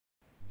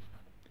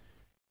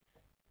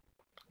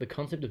The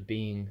concept of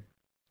being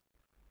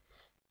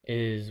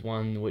is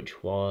one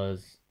which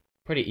was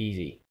pretty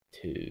easy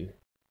to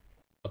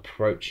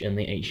approach in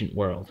the ancient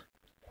world.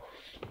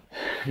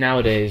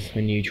 Nowadays,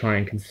 when you try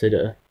and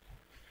consider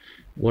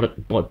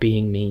what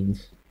being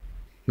means,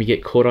 we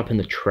get caught up in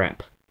the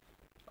trap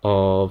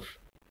of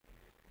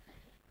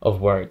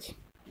words.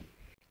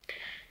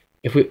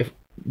 If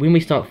when we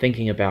start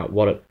thinking about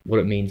what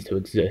it means to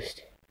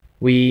exist,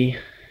 we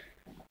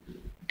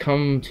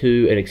come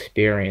to an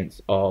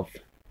experience of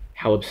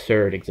how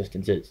absurd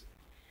existence is.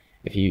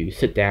 If you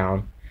sit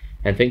down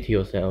and think to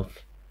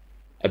yourself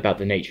about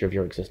the nature of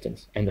your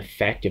existence and the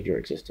fact of your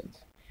existence,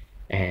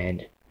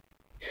 and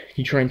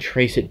you try and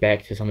trace it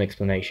back to some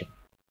explanation,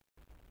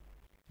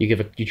 you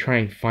try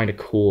and find a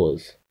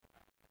cause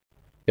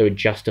that would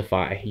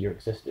justify your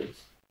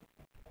existence,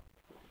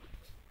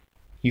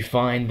 you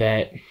find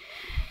that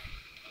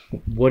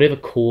whatever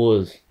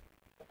cause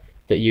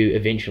that you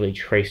eventually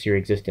trace your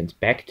existence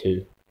back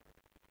to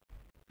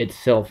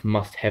itself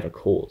must have a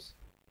cause.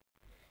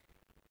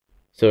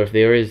 So if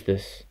there is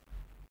this,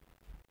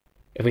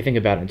 if we think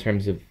about it in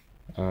terms of,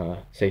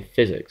 say,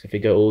 physics, if we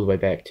go all the way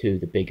back to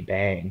the Big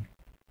Bang,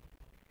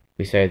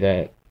 we say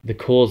that the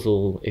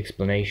causal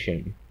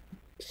explanation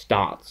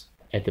starts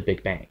at the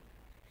Big Bang.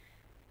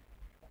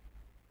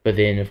 But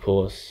then, of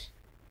course,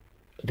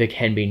 there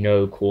can be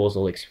no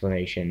causal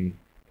explanation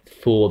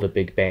for the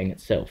Big Bang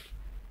itself.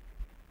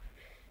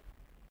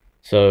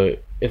 So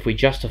if we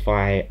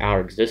justify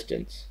our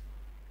existence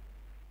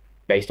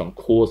based on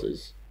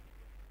causes,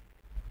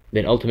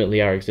 then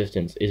ultimately our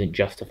existence isn't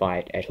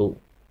justified at all.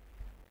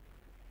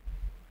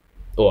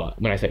 Or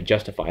when I say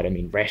justified, I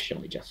mean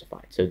rationally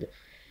justified. So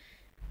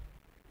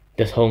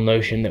this whole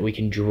notion that we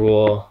can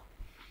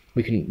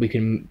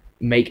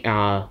make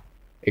our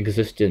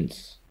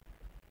existence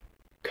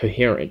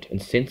coherent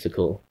and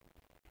sensical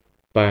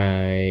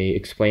by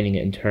explaining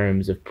it in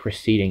terms of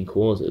preceding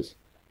causes.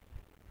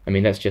 I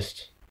mean, that's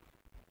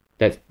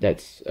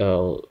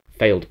a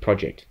failed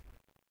project,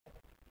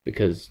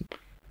 because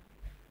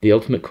the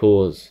ultimate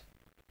cause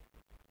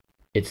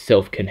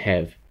itself can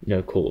have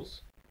no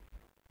cause,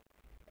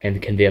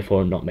 and can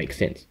therefore not make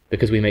sense,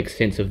 because we make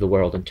sense of the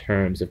world in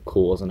terms of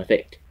cause and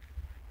effect.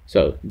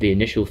 So the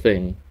initial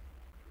thing,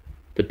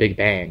 the Big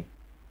Bang,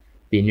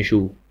 the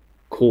initial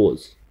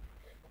cause,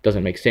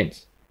 doesn't make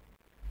sense.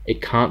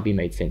 It can't be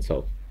made sense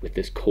of with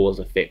this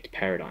cause-effect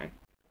paradigm.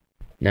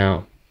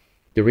 Now,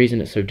 the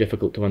reason it's so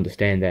difficult to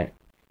understand that,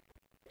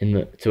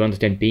 to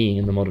understand being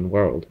in the modern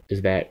world,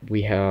 is that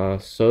we are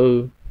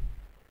so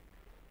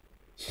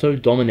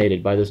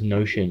dominated by this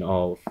notion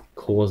of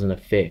cause and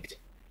effect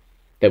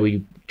that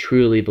we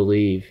truly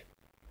believe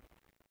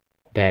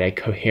that a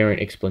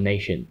coherent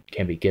explanation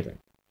can be given.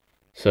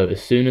 So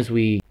as soon as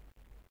we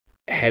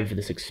have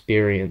this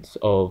experience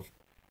of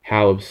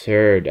how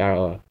absurd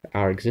our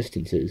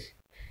existence is,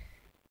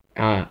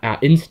 our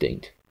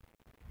instinct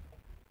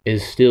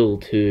is still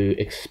to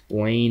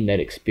explain that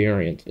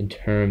experience in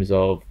terms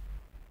of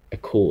a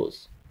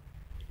cause.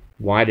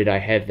 Why did I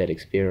have that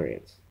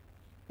experience?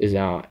 Is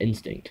our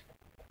instinct.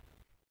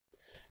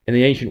 In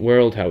the ancient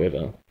world,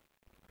 however,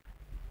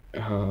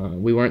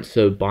 we weren't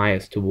so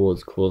biased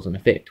towards cause and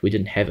effect. We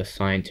didn't have a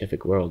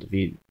scientific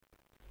worldview.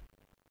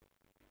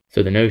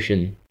 So the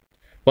notion,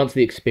 once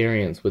the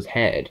experience was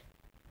had,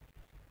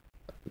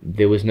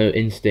 there was no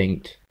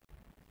instinct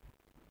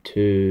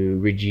to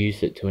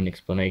reduce it to an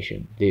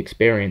explanation. The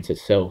experience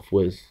itself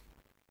was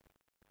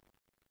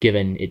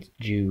given its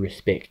due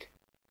respect.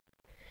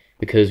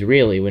 Because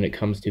really, when it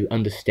comes to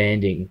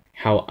understanding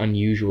how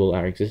unusual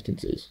our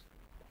existence is,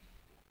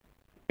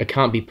 it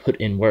can't be put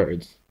in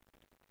words.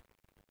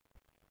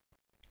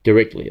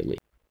 Directly, at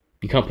least.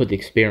 You can't put the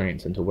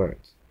experience into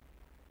words.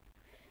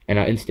 And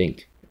our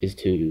instinct is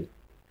to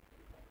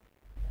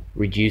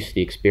reduce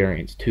the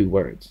experience to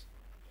words.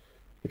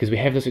 Because we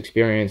have this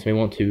experience and we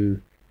want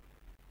to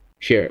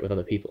share it with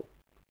other people.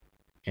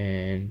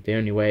 And the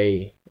only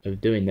way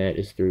of doing that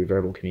is through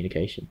verbal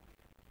communication.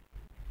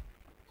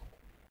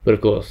 But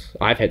of course,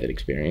 I've had that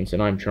experience,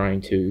 and I'm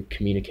trying to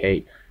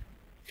communicate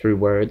through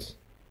words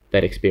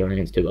that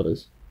experience to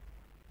others.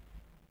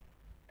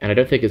 And I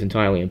don't think it's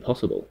entirely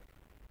impossible.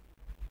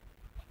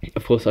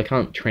 Of course, I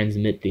can't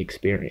transmit the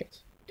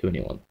experience to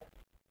anyone.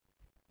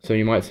 So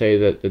you might say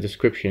that the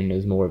description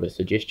is more of a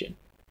suggestion.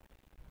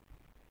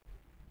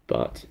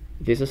 But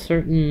there's a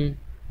certain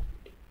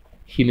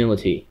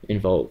humility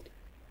involved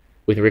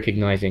with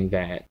recognizing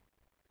that.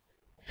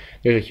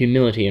 There's a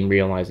humility in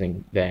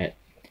realizing that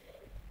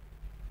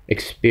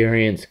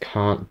experience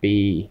can't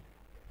be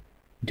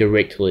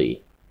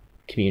directly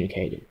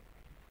communicated.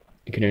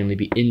 It can only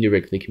be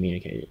indirectly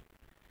communicated.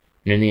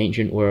 And in the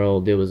ancient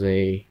world, there was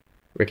a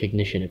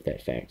recognition of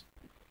that fact,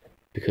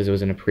 because there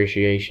was an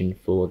appreciation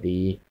for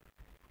the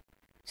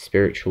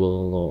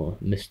spiritual or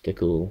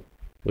mystical,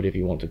 whatever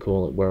you want to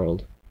call it,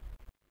 world.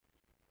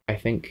 I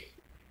think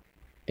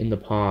in the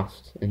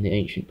past, in the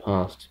ancient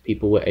past,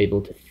 people were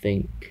able to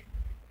think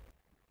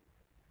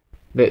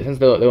that since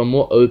they were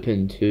more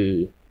open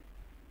to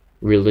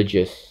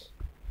religious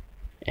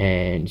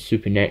and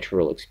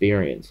supernatural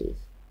experiences,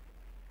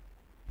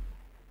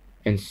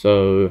 And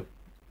so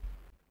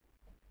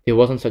there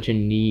wasn't such a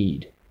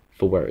need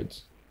for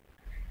words,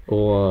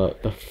 or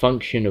the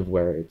function of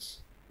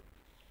words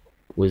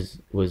was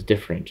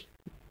different,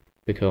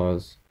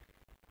 because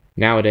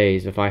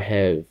nowadays, if I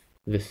have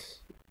this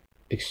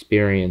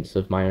experience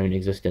of my own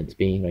existence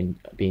being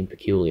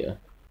peculiar,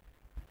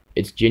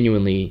 it's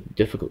genuinely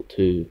difficult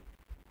to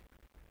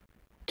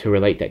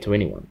relate that to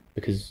anyone,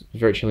 because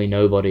virtually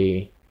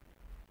nobody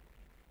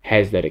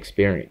has that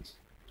experience,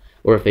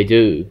 or if they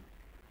do,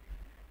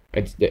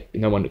 it's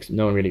no one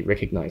really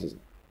recognizes it.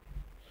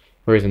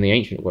 Whereas in the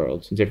ancient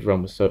world, since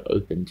everyone was so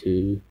open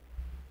to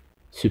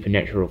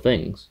supernatural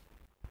things,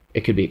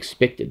 it could be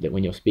expected that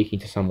when you're speaking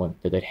to someone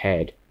that they'd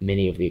had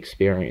many of the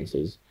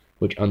experiences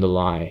which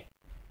underlie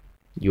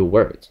your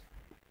words.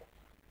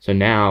 So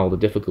now the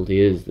difficulty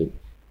is that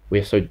we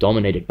are so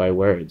dominated by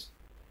words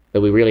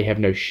that we really have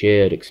no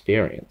shared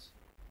experience.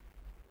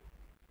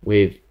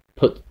 We've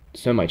put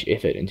so much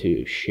effort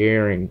into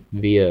sharing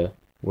via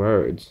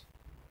words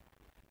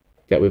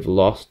that we've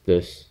lost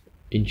this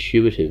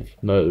intuitive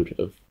mode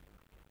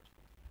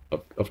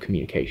of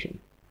communication.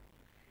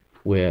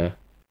 Where,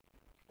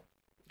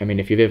 I mean,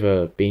 if you've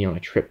ever been on a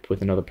trip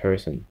with another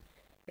person,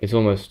 it's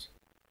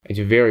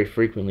very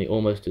frequently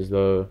almost as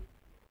though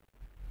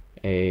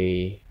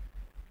a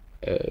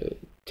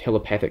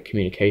telepathic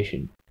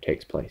communication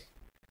takes place.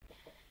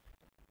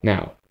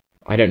 Now,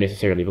 I don't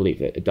necessarily believe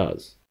that it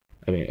does.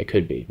 I mean, it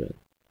could be, but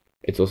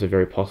it's also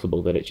very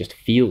possible that it just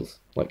feels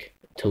like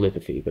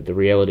telepathy, but the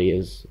reality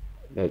is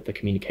that the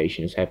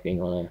communication is happening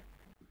on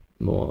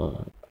a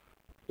more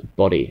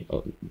body.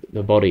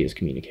 The body is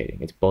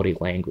communicating. It's body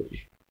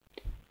language.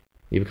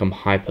 You become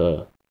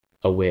hyper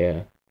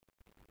aware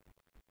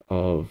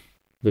of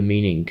the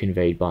meaning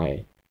conveyed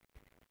by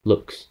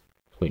looks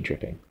when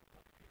tripping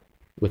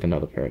with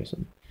another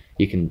person.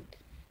 It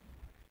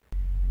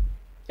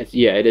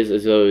is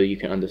as though you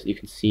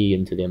can see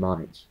into their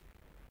minds,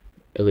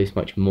 at least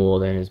much more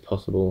than is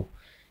possible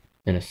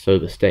in a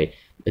sober state.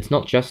 It's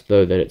not just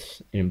though that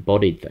it's an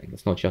embodied thing.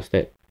 It's not just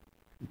that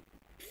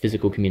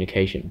physical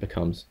communication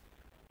becomes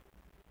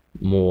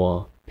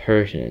more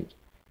pertinent,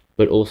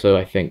 but also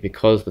I think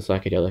because the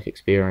psychedelic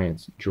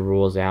experience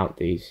draws out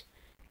these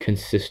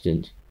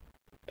consistent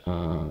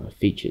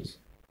features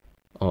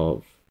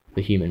of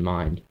the human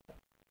mind,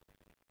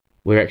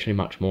 we're actually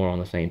much more on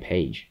the same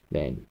page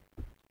than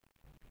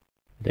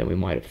we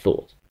might have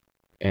thought.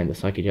 And the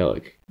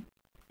psychedelic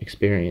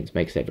experience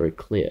makes that very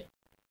clear.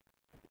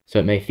 So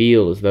it may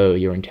feel as though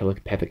you're in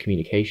telepathic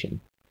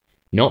communication,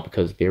 not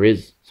because there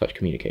is such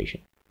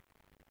communication,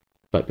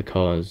 but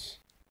because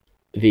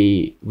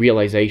the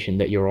realization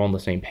that you're on the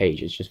same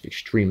page is just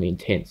extremely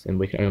intense, and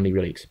we can only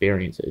really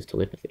experience it as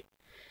telepathy.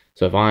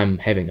 So if I'm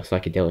having a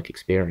psychedelic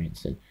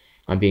experience and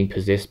I'm being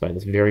possessed by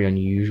this very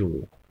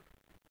unusual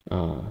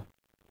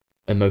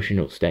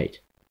emotional state,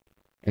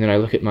 and then I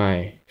look at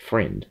my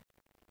friend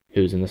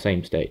who's in the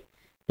same state,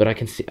 but I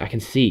can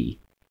see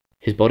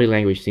his body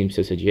language seems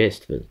to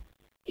suggest that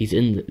he's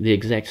in the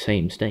exact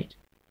same state,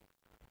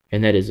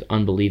 and that is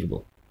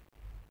unbelievable.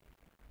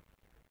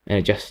 And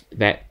it just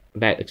that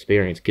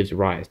experience gives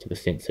rise to the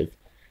sense of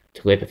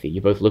telepathy.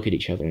 You both look at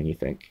each other and you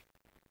think,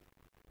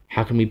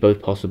 how can we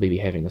both possibly be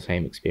having the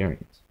same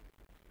experience?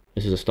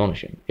 This is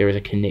astonishing. There is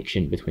a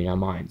connection between our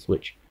minds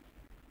which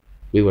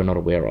we were not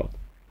aware of.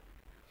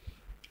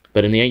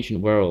 But in the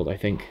ancient world, I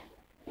think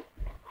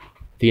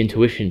the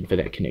intuition for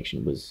that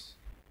connection was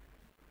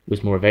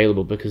more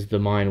available because the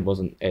mind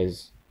wasn't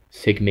as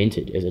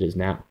segmented as it is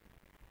now.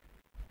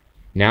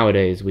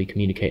 Nowadays, we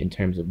communicate in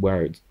terms of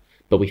words,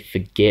 but we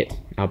forget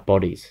our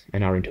bodies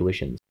and our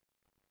intuitions.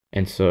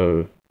 And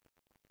so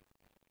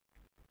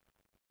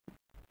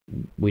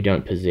we are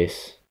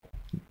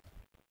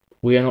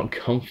not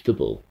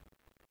comfortable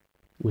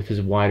with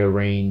this wider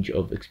range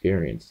of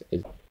experience.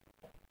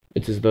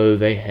 It's as though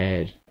they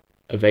had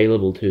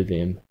available to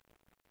them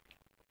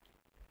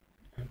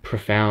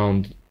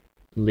profound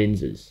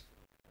lenses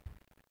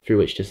through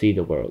which to see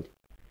the world,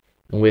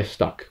 and we're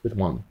stuck with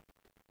one,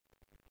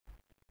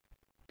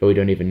 but we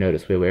don't even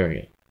notice we're wearing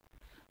it.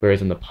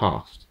 Whereas in the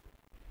past,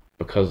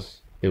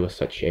 because there was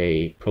such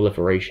a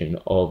proliferation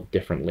of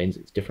different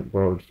lenses, different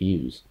world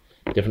views,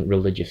 different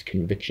religious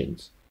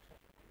convictions,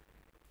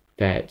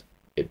 that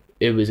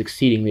it was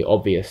exceedingly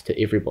obvious to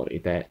everybody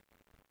that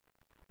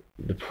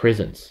the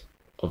presence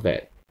of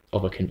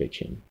a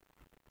conviction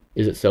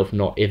is itself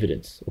not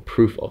evidence or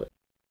proof of it.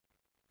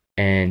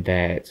 And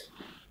that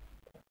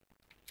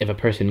if a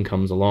person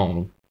comes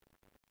along,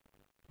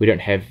 we don't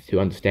have to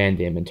understand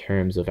them in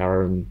terms of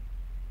our own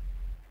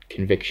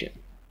conviction,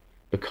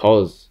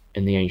 because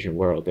in the ancient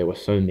world there were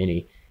so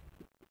many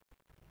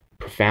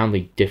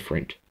profoundly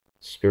different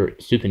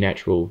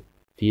supernatural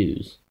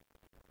views.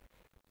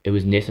 It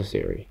was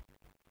necessary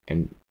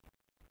and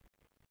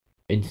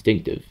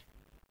instinctive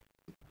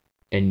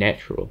and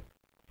natural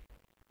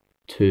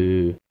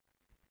to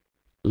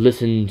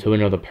listen to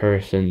another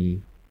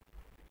person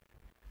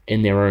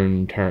in their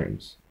own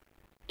terms,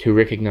 to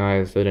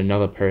recognize that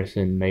another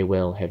person may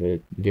well have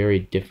a very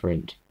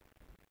different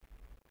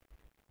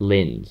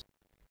lens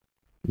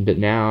But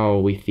now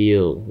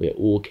we're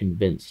all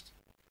convinced,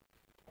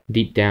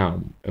 deep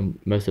down, and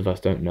most of us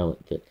don't know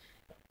it, that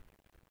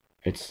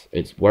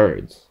it's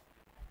words,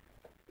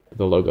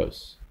 the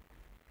logos,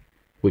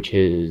 which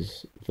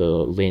is the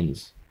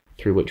lens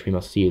through which we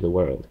must see the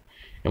world.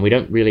 And we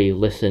don't really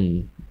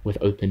listen with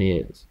open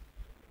ears.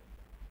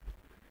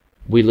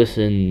 We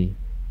listen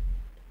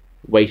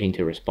waiting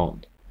to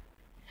respond.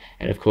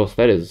 And of course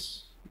that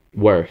is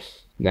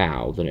worse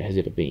now than it has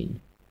ever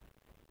been.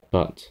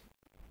 But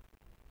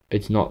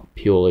it's not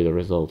purely the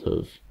result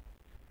of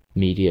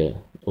media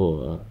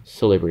or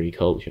celebrity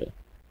culture.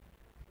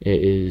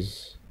 It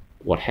is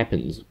what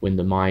happens when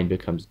the mind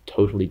becomes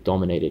totally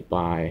dominated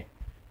by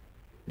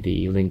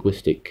the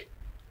linguistic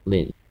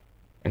lens.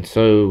 And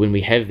so when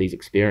we have these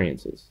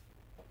experiences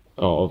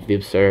of the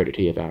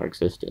absurdity of our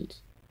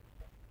existence,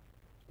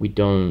 we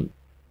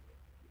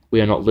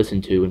are not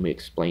listened to when we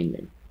explain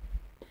them.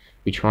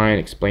 We try and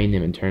explain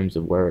them in terms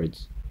of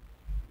words,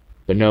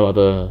 but no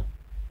other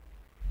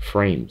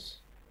frames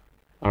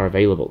are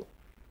available,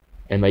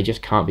 and they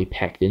just can't be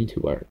packed into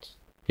words,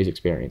 these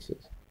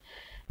experiences.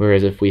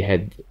 Whereas if we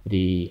had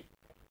the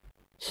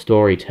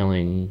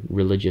storytelling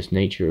religious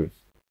nature of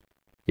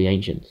the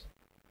ancients,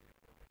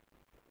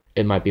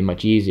 it might be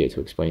much easier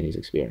to explain these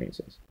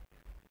experiences,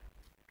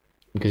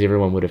 because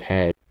everyone would have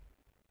had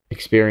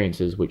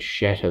experiences which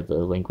shatter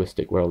the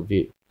linguistic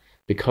worldview.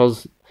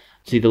 Because,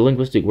 see, the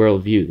linguistic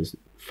worldview, this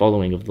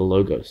following of the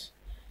logos,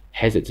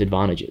 has its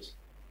advantages.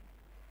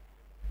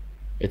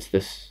 It's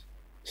this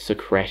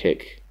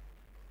Socratic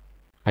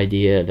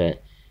idea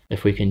that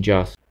if we can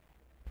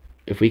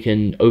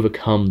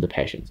overcome the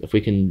passions, if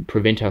we can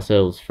prevent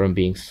ourselves from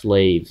being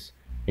slaves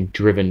and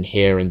driven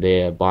here and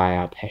there by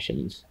our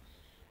passions,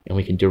 and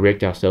we can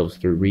direct ourselves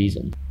through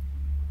reason,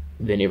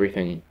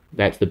 then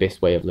that's the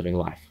best way of living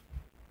life.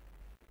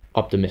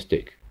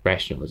 Optimistic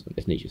rationalism,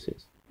 as Nietzsche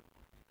says.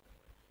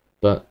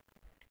 But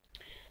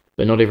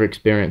not every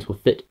experience will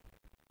fit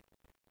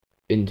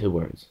into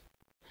words.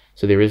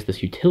 So there is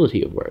this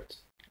utility of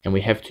words, and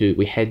we had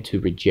to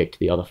reject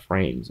the other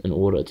frames in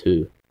order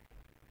to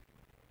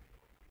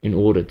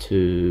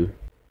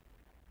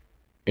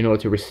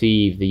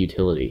receive the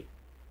utility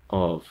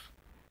of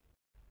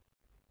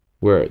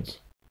words.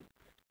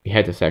 We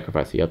had to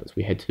sacrifice the others.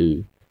 We had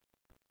to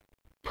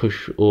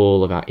push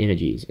all of our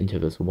energies into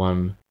this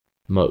one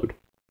mode.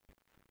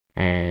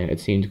 And it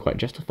seemed quite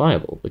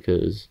justifiable,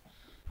 because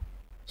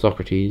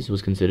Socrates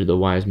was considered a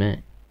wise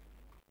man.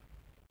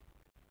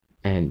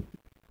 And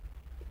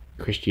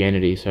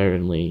Christianity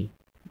certainly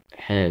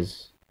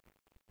has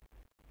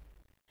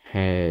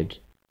had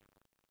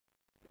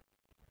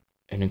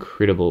an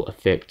incredible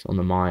effect on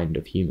the mind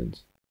of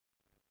humans.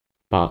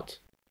 But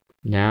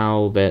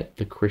now that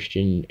the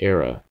Christian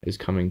era is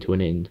coming to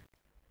an end,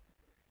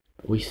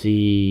 we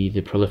see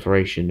the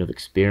proliferation of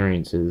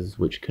experiences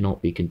which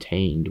cannot be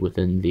contained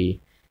within the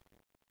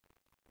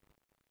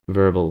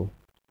verbal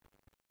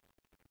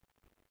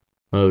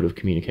mode of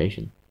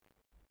communication.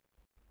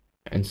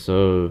 And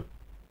so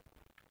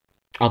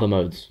other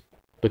modes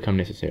become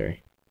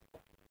necessary.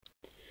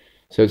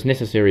 So it's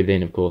necessary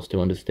then, of course, to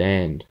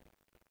understand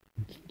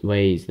the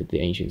ways that the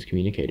ancients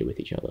communicated with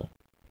each other,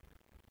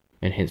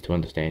 and hence to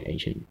understand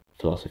ancient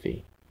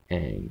philosophy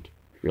and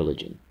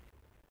religion.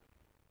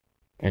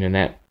 And in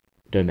that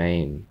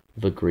domain,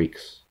 the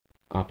Greeks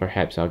are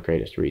perhaps our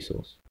greatest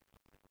resource.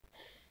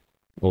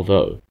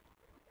 Although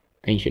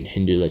ancient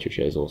Hindu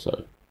literature is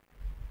also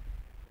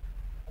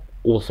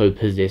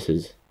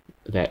possesses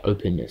that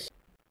openness,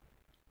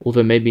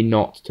 although maybe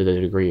not to the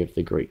degree of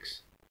the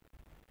Greeks.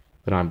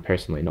 But I'm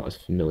personally not as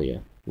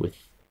familiar with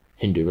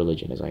Hindu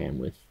religion as I am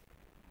with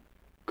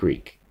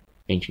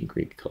ancient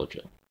Greek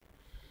culture.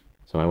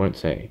 So I won't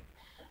say,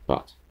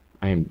 but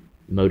I am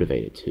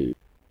motivated to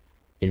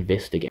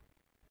investigate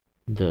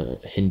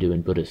the Hindu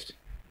and Buddhist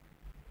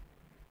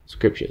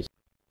scriptures,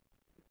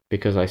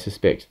 because I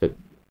suspect that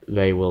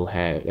they will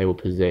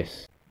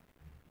possess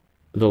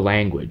the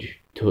language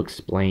to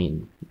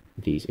explain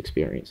these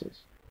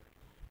experiences.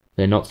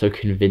 They're not so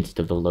convinced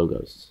of the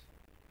logos.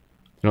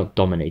 They're not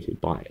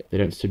dominated by it. They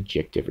don't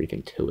subject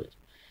everything to it.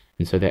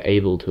 And so they're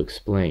able to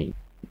explain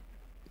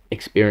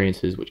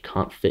experiences which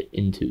can't fit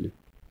into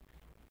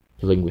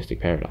the linguistic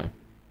paradigm.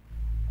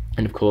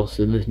 And of course,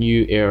 in this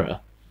new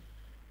era,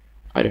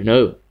 I don't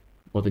know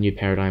what the new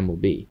paradigm will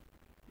be,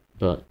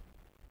 but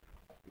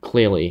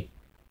clearly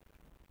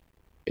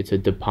it's a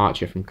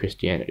departure from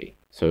Christianity.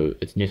 So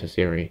it's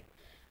necessary,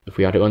 if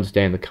we are to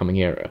understand the coming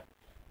era,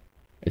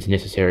 it's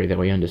necessary that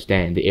we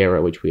understand the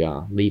era which we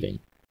are leaving,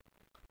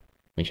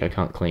 which I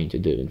can't claim to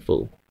do in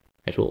full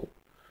at all.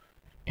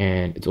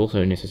 And it's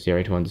also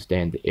necessary to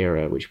understand the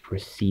era which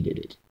preceded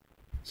it,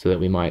 so that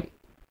we might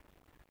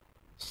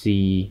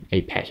see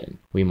a pattern.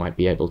 We might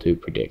be able to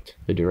predict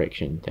the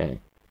direction that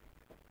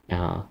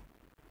our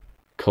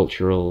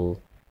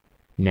cultural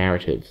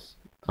narratives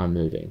are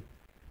moving.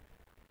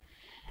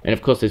 And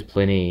of course there's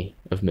plenty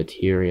of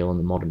material in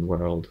the modern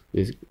world.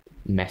 There's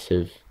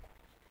massive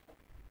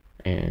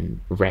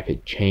and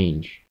rapid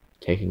change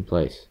taking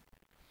place.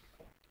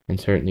 And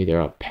certainly there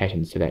are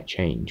patterns to that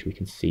change. We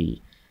can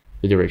see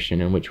the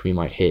direction in which we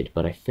might head,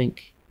 but I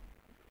think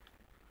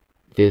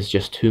there's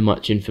just too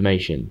much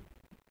information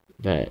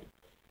that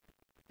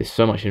there's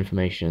so much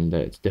information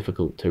that it's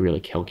difficult to really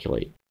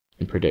calculate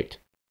and predict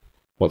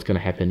what's going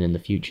to happen in the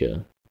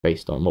future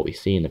based on what we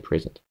see in the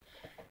present.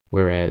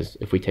 Whereas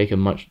if we take a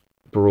much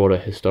broader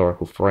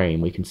historical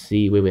frame, we can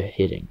see where we're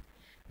heading.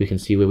 We can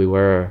see where we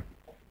were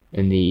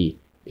in the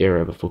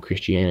era before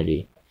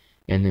Christianity,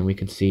 and then we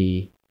can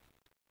see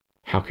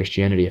how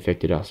Christianity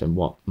affected us and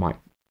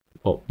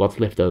what's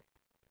left over.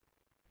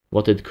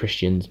 What did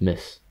Christians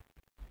miss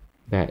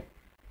that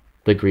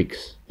the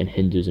Greeks and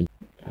Hindus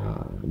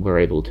were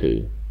able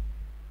to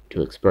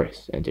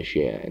express and to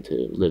share and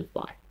to live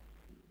by?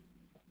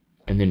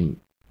 And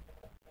then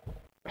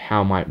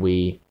how might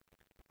we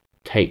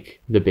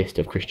take the best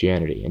of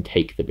Christianity and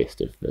take the best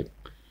of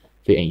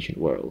the ancient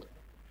world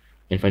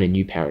and find a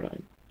new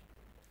paradigm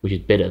which is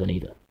better than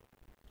either?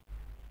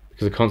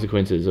 Because the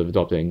consequences of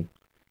adopting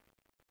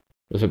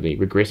or simply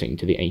regressing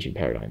to the ancient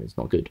paradigm is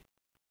not good.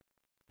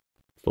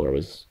 For it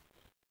was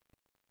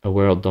a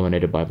world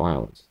dominated by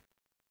violence.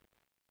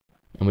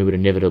 And we would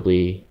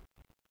inevitably,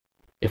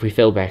 if we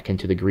fell back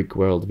into the Greek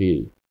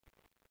worldview,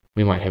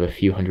 we might have a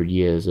few hundred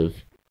years of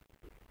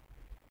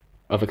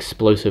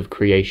explosive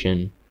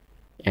creation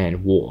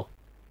and war.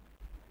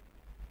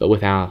 But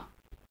with our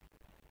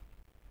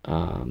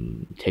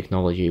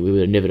technology, we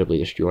would inevitably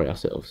destroy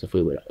ourselves if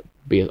we would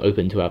be as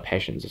open to our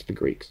passions as the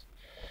Greeks.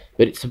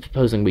 But it's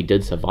supposing we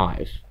did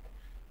survive,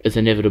 it's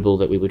inevitable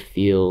that we would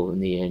feel in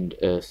the end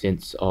a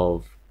sense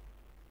of,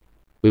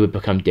 we would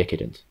become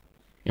decadent,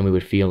 and we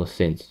would feel a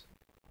sense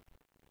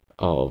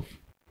of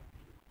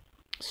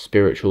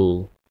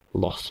spiritual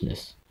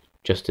lostness,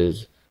 just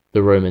as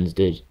the Romans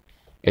did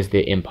as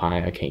their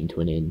empire came to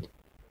an end.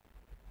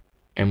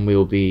 And we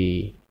will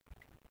be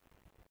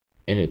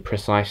in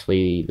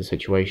precisely the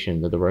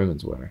situation that the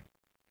Romans were,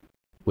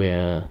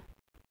 where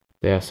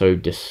they are so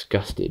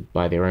disgusted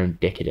by their own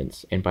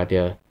decadence and by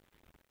their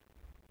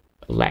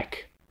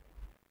lack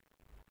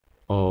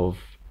of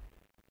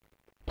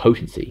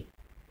potency,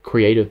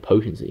 creative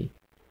potency,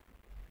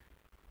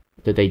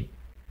 that they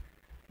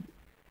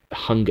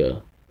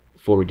hunger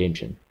for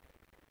redemption.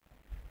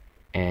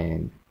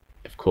 And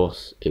of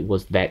course, it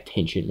was that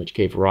tension which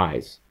gave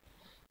rise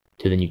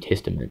to the New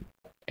Testament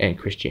and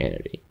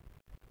Christianity.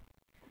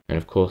 And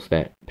of course,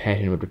 that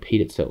pattern would repeat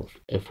itself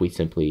if we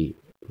simply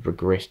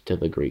regressed to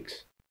the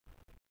Greeks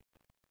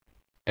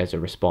as a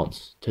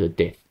response to the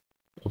death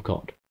of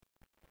God.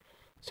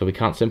 So we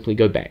can't simply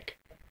go back,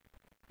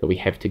 but we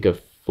have to go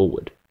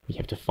forward. We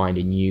have to find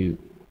a new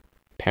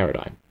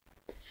paradigm.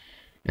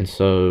 And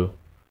so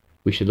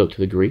we should look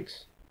to the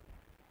Greeks,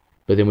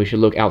 but then we should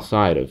look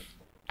outside of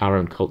our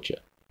own culture.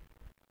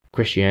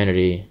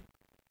 Christianity,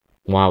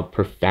 while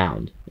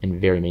profound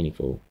and very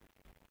meaningful,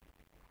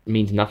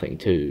 means nothing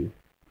to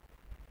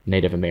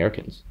Native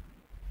Americans.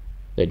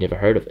 They'd never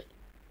heard of it.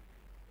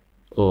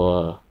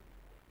 Or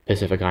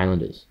Pacific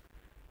Islanders.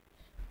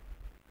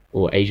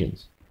 Or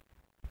Asians.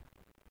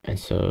 And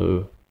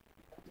so,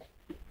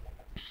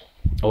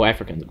 or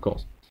Africans, of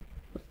course.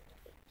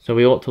 So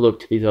we ought to look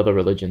to these other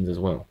religions as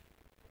well.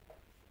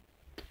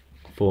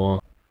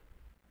 For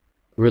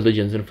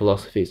religions and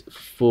philosophies,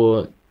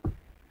 for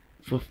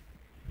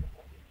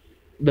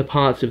the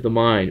parts of the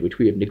mind which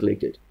we have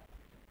neglected.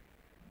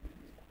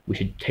 We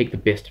should take the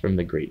best from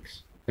the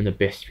Greeks and the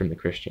best from the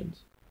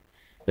Christians.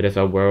 But as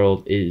our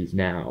world is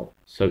now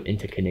so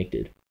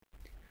interconnected,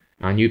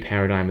 our new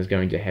paradigm is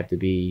going to have to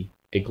be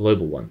a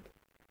global one.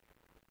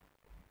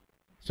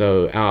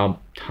 So our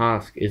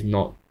task is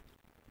not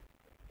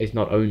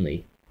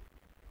only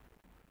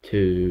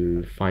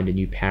to find a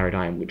new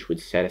paradigm which would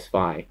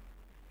satisfy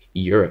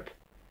Europe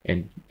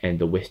and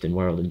the Western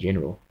world in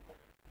general,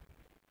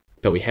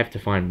 but we have to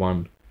find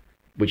one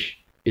which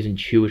is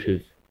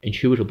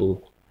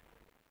intuitable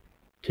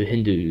to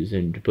Hindus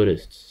and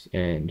Buddhists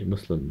and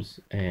Muslims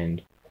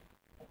and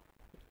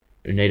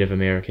Native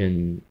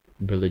American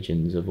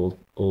religions of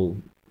all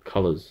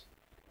colors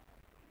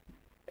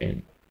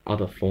and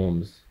other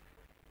forms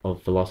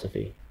of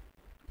philosophy.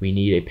 We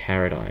need a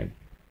paradigm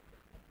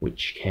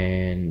which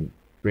can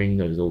bring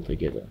those all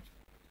together.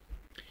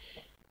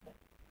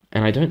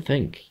 And I don't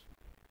think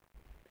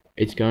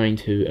it's going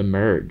to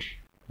emerge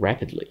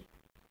rapidly.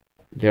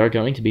 There are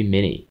going to be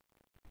many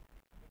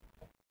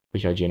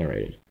which are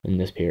generated in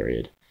this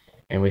period,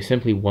 and we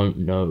simply won't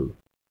know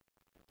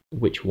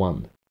which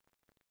one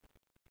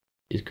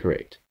is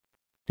correct.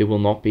 There will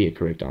not be a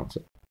correct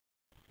answer.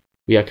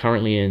 We are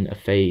currently in a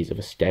phase of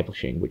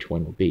establishing which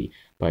one will be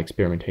by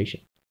experimentation.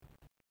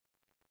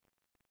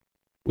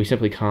 We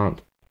simply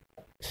can't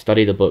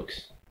study the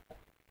books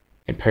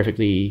and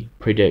perfectly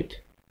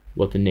predict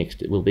what the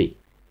next will be.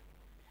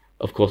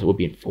 Of course, it will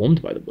be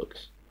informed by the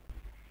books.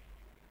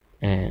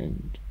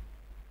 And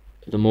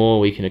the more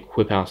we can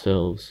equip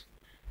ourselves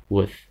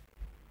with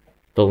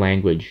the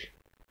language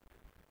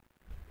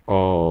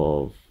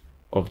of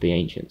the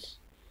ancients,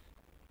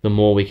 the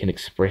more we can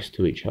express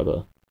to each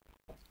other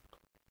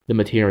the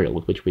material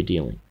with which we're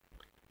dealing,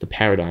 the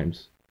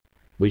paradigms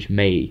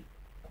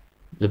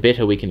the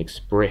better we can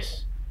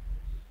express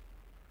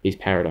these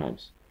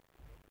paradigms,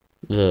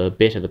 the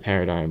better the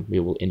paradigm we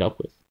will end up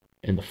with,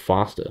 and the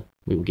faster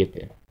we will get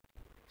there.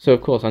 So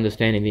of course,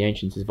 understanding the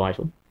ancients is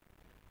vital,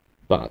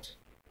 but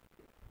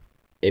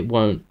it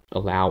won't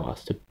allow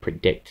us to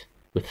predict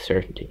with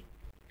certainty.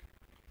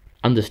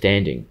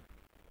 Understanding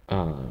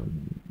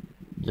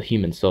the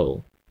human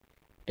soul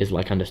is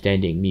like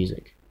understanding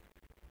music.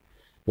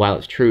 While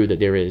it's true that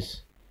there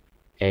is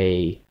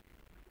a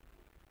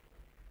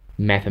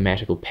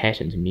mathematical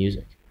pattern to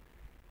music,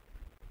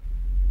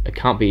 it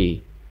can't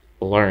be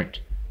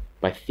learnt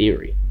by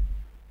theory.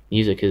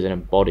 Music is an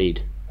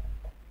embodied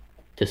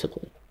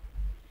discipline.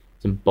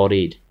 It's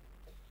embodied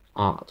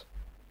art.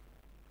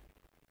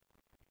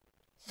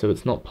 So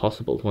it's not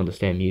possible to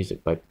understand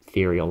music by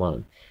theory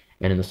alone.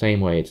 And in the same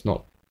way, it's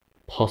not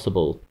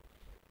possible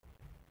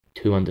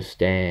to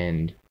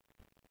understand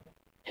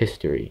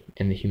history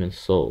and the human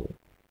soul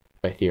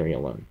by theory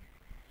alone.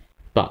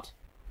 But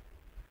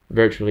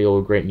virtually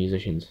all great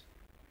musicians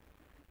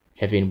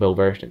have been well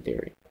versed in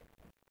theory.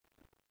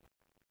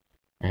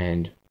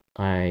 And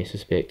I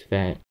suspect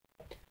that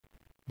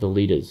the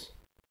leaders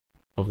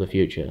of the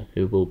future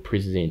who will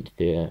present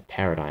their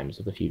paradigms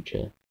of the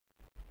future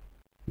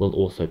will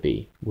also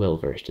be well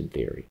versed in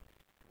theory.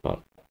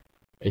 But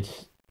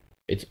it's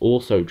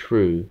also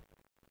true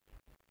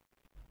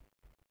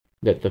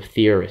that the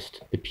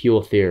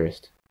pure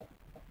theorist,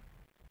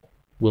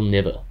 will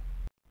never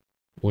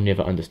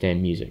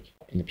understand music,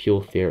 and the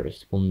pure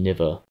theorist will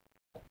never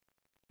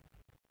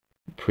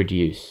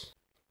produce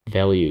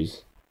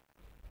values.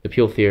 The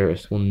pure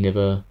theorist will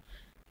never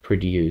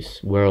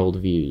produce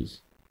worldviews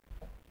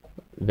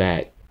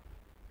that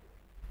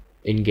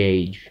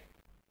engage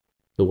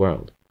the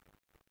world.